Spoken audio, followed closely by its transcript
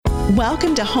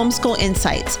Welcome to Homeschool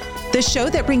Insights, the show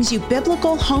that brings you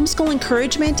biblical homeschool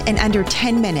encouragement in under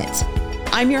 10 minutes.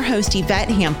 I'm your host, Yvette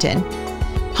Hampton.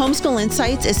 Homeschool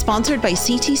Insights is sponsored by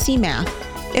CTC Math.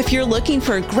 If you're looking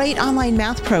for a great online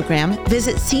math program,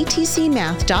 visit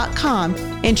ctcmath.com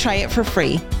and try it for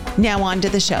free. Now on to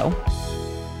the show.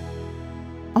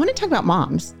 I want to talk about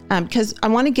moms because I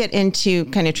want to get into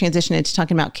kind of transition into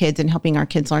talking about kids and helping our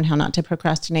kids learn how not to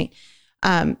procrastinate.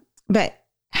 But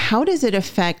how does it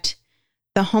affect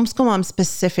the homeschool mom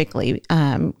specifically?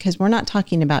 Because we're not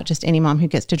talking about just any mom who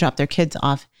gets to drop their kids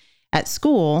off at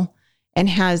school and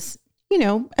has, you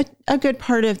know, a good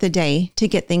part of the day to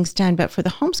get things done. But for the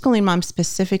homeschooling mom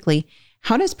specifically,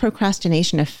 how does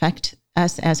procrastination affect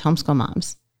us as homeschool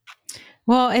moms?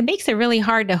 Well, it makes it really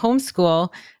hard to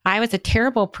homeschool. I was a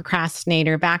terrible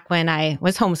procrastinator back when I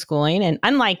was homeschooling. And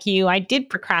unlike you, I did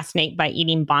procrastinate by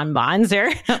eating bonbons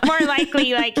or more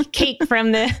likely like cake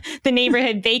from the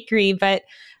neighborhood bakery. But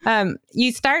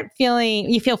you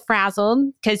feel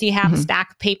frazzled because you have a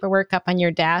stack of paperwork up on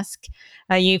your desk.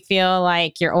 You feel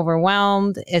like you're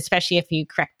overwhelmed, especially if you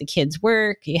correct the kids'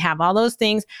 work. You have all those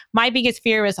things. My biggest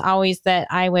fear was always that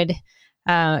I would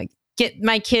get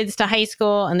my kids to high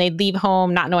school and they'd leave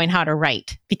home not knowing how to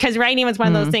write, because writing was one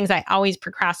of those things I always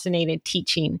procrastinated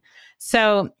teaching.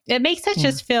 So it makes us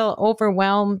just feel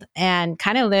overwhelmed and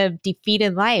kind of live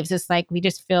defeated lives. It's like we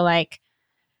just feel like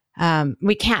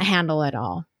we can't handle it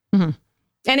all. And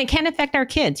it can affect our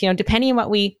kids, you know, depending on what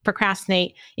we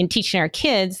procrastinate in teaching our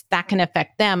kids, that can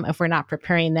affect them if we're not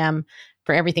preparing them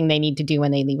for everything they need to do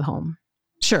when they leave home.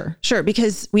 Sure.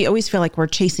 Because we always feel like we're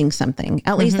chasing something.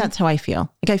 At least that's how I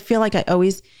feel. Like I feel like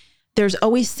there's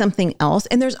always something else,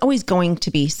 and there's always going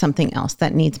to be something else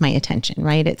that needs my attention,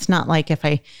 right? It's not like if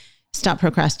I stop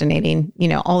procrastinating, you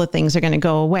know, all the things are going to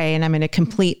go away and I'm going to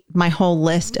complete my whole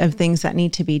list of things that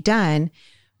need to be done.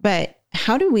 But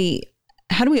how do we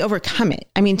overcome it?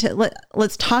 I mean,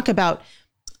 let's talk about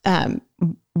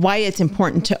why it's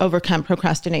important to overcome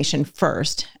procrastination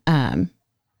first.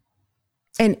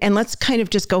 And let's kind of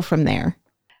just go from there.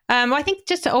 Well, I think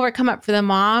just to overcome it for the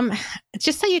mom,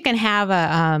 just so you can have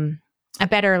a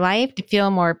better life, to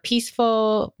feel more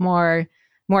peaceful, more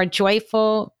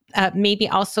joyful, maybe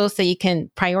also so you can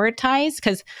prioritize.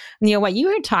 Because, you know, what you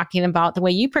were talking about, the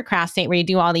way you procrastinate, where you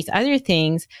do all these other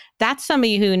things, that's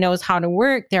somebody who knows how to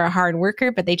work. They're a hard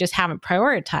worker, but they just haven't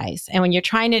prioritized. And when you're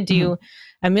trying to do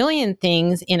a million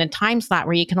things in a time slot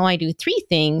where you can only do 3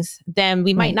 things, then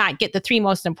we might not get the 3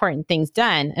 most important things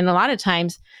done. And a lot of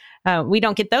times we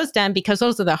don't get those done because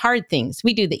those are the hard things.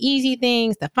 We do the easy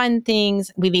things, the fun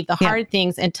things. We leave the hard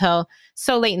things until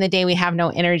so late in the day, we have no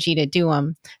energy to do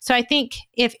them. So I think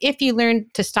if you learn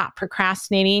to stop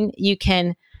procrastinating, you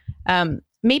can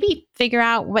maybe figure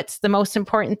out what's the most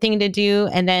important thing to do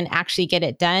and then actually get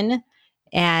it done.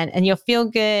 And you'll feel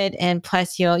good. And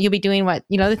plus you'll be doing what,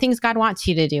 you know, the things God wants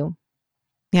you to do.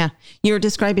 Yeah. You're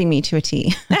describing me to a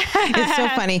T. It's so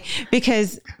funny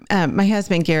because my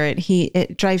husband, Garrett,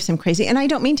 it drives him crazy. And I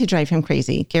don't mean to drive him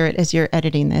crazy. Garrett, as you're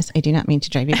editing this, I do not mean to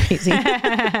drive you crazy.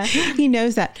 He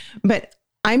knows that. But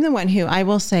I'm the one who I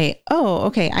will say, oh,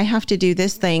 okay, I have to do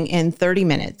this thing in 30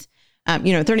 minutes.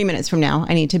 30 minutes from now,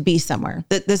 I need to be somewhere.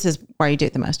 This is where I do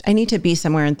it the most. I need to be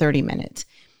somewhere in 30 minutes.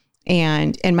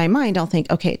 And in my mind, I'll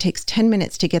think, okay, it takes 10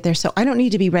 minutes to get there. So I don't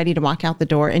need to be ready to walk out the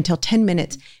door until 10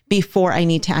 minutes before I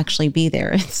need to actually be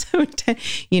there. And so,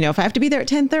 if I have to be there at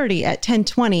 10:30, at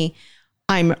 10:20,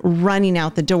 I'm running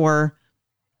out the door.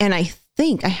 And I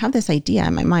think I have this idea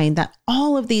in my mind that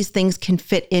all of these things can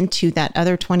fit into that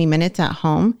other 20 minutes at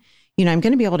home. You know, I'm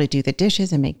going to be able to do the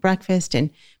dishes and make breakfast and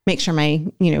make sure my,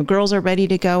 girls are ready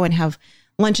to go and have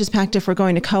lunches packed if we're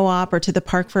going to co-op or to the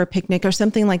park for a picnic or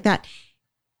something like that.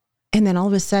 And then all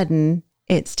of a sudden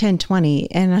it's 10:20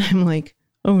 and I'm like,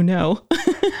 oh no,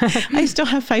 I still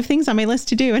have 5 things on my list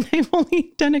to do and I've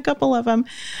only done a couple of them.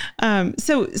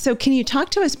 So can you talk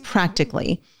to us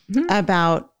practically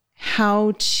about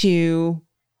how to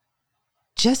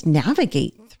just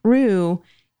navigate through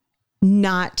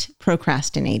not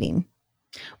procrastinating?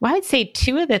 Well, I'd say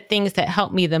 2 of the things that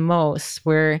helped me the most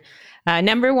were,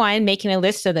 number 1, making a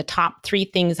list of the top 3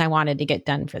 things I wanted to get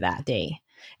done for that day.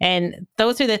 And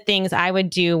those are the things I would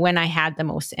do when I had the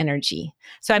most energy.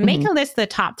 So I'd make a list of the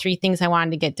top 3 things I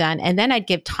wanted to get done. And then I'd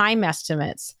give time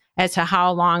estimates as to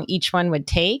how long each one would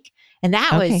take. And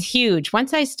that was huge.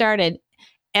 Once I started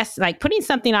putting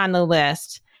something on the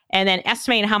list and then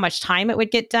estimating how much time it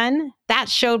would get done, that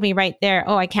showed me right there,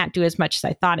 oh, I can't do as much as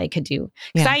I thought I could do.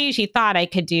 Because I usually thought I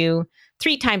could do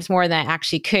 3 times more than I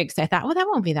actually could. Because I thought, well, that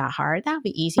won't be that hard. That'll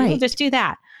be easy. We'll just do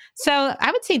that. So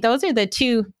I would say those are the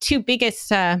two biggest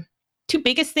two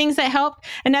biggest things that help.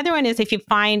 Another one is if you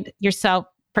find yourself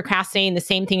procrastinating the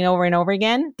same thing over and over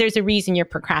again, there's a reason you're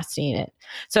procrastinating it.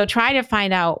 So try to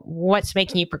find out what's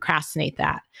making you procrastinate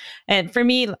that. And for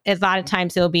me, a lot of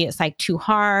times it's like too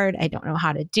hard. I don't know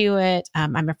how to do it.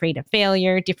 I'm afraid of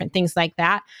failure, different things like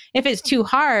that. If it's too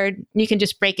hard, you can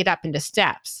just break it up into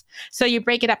steps. So you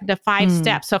break it up into 5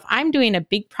 steps. So if I'm doing a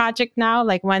big project now,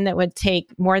 like one that would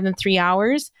take more than 3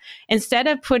 hours, instead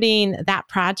of putting that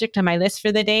project on my list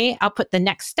for the day, I'll put the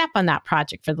next step on that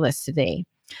project for the list today.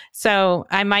 So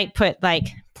I might put like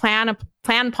plan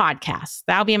podcasts.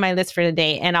 That'll be on my list for the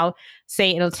day. And I'll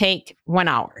say it'll take 1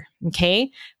 hour. Okay.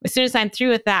 As soon as I'm through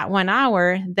with that 1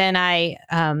 hour, then I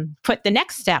put the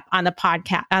next step on the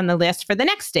podcast on the list for the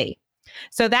next day.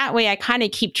 So that way I kind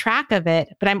of keep track of it,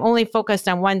 but I'm only focused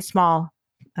on one small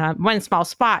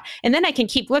spot. And then I can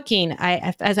keep looking.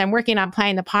 As I'm working on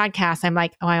planning the podcast, I'm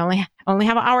like, oh, I only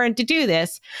have an hour to do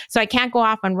this. So I can't go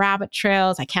off on rabbit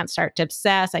trails. I can't start to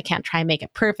obsess. I can't try and make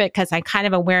it perfect because I'm kind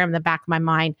of aware in the back of my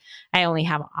mind, I only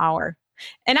have an hour.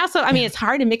 And also, I mean, it's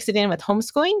hard to mix it in with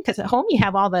homeschooling because at home you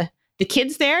have all the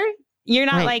kids there. You're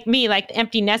not like me, like the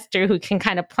empty nester who can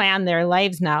kind of plan their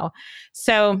lives now.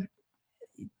 So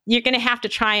you're going to have to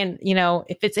try and,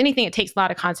 if it's anything, it takes a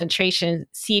lot of concentration.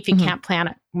 See if you can't plan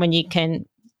it when you can,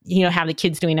 have the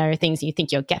kids doing other things and you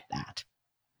think you'll get that.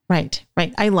 Right.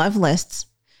 I love lists.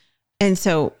 And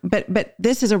so, but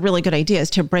this is a really good idea, is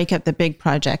to break up the big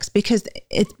projects, because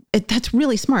that's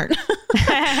really smart.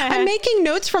 I'm making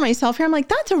notes for myself here. I'm like,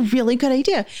 that's a really good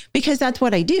idea, because that's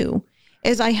what I do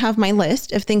is I have my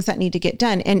list of things that need to get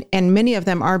done. And many of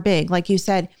them are big, like you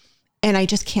said, and I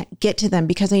just can't get to them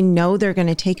because I know they're going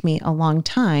to take me a long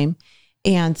time.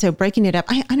 And so breaking it up,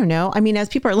 I don't know. I mean, as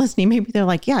people are listening, maybe they're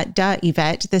like, yeah, duh,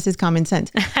 Yvette, this is common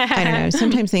sense. I don't know.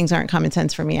 Sometimes things aren't common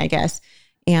sense for me, I guess.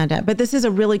 And, but this is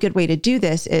a really good way to do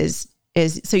this is,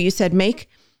 so you said, make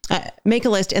a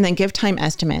list and then give time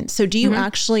estimates. So do you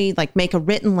actually like make a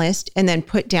written list and then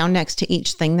put down next to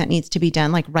each thing that needs to be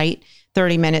done, like write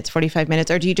 30 minutes, 45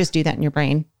 minutes, or do you just do that in your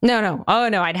brain? No. Oh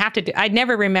no, I'd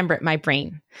never remember it in my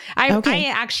brain. I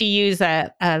actually use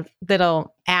a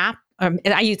little app.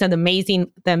 I use the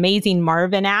amazing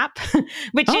Marvin app,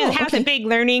 which has a big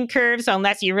learning curve. So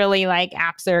unless you really like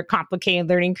apps that are complicated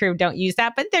learning curve, don't use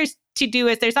that. But there's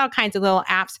all kinds of little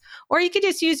apps, or you could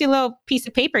just use your little piece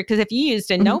of paper. Because if you used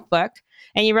a notebook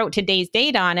and you wrote today's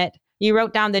date on it, you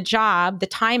wrote down the job, the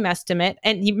time estimate,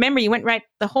 and you remember you wouldn't write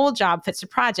the whole job if it's a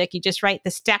project. You just write the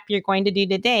step you're going to do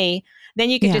today. Then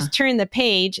you can just turn the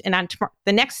page, and on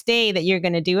the next day that you're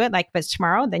going to do it, like if it's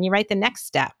tomorrow, then you write the next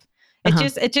step.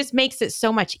 It just makes it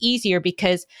so much easier,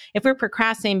 because if we're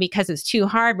procrastinating because it's too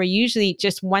hard, we're usually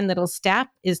just one little step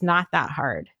is not that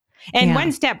hard. And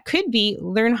one step could be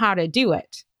learn how to do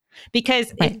it.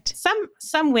 Because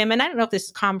some women, I don't know if this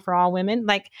is common for all women,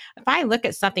 like if I look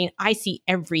at something, I see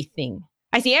everything.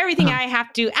 I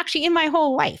have to actually in my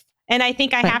whole life. And I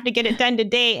think I have to get it done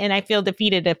today, and I feel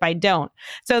defeated if I don't.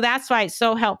 So that's why it's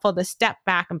so helpful to step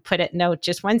back and put it, no,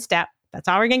 just one step. That's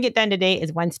all we're going to get done today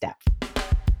is one step.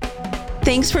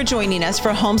 Thanks for joining us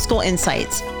for Homeschool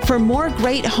Insights. For more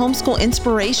great homeschool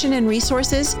inspiration and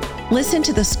resources, listen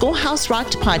to the Schoolhouse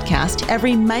Rocked podcast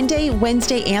every Monday,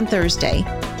 Wednesday, and Thursday.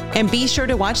 And be sure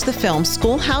to watch the film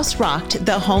Schoolhouse Rocked: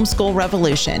 The Homeschool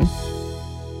Revolution.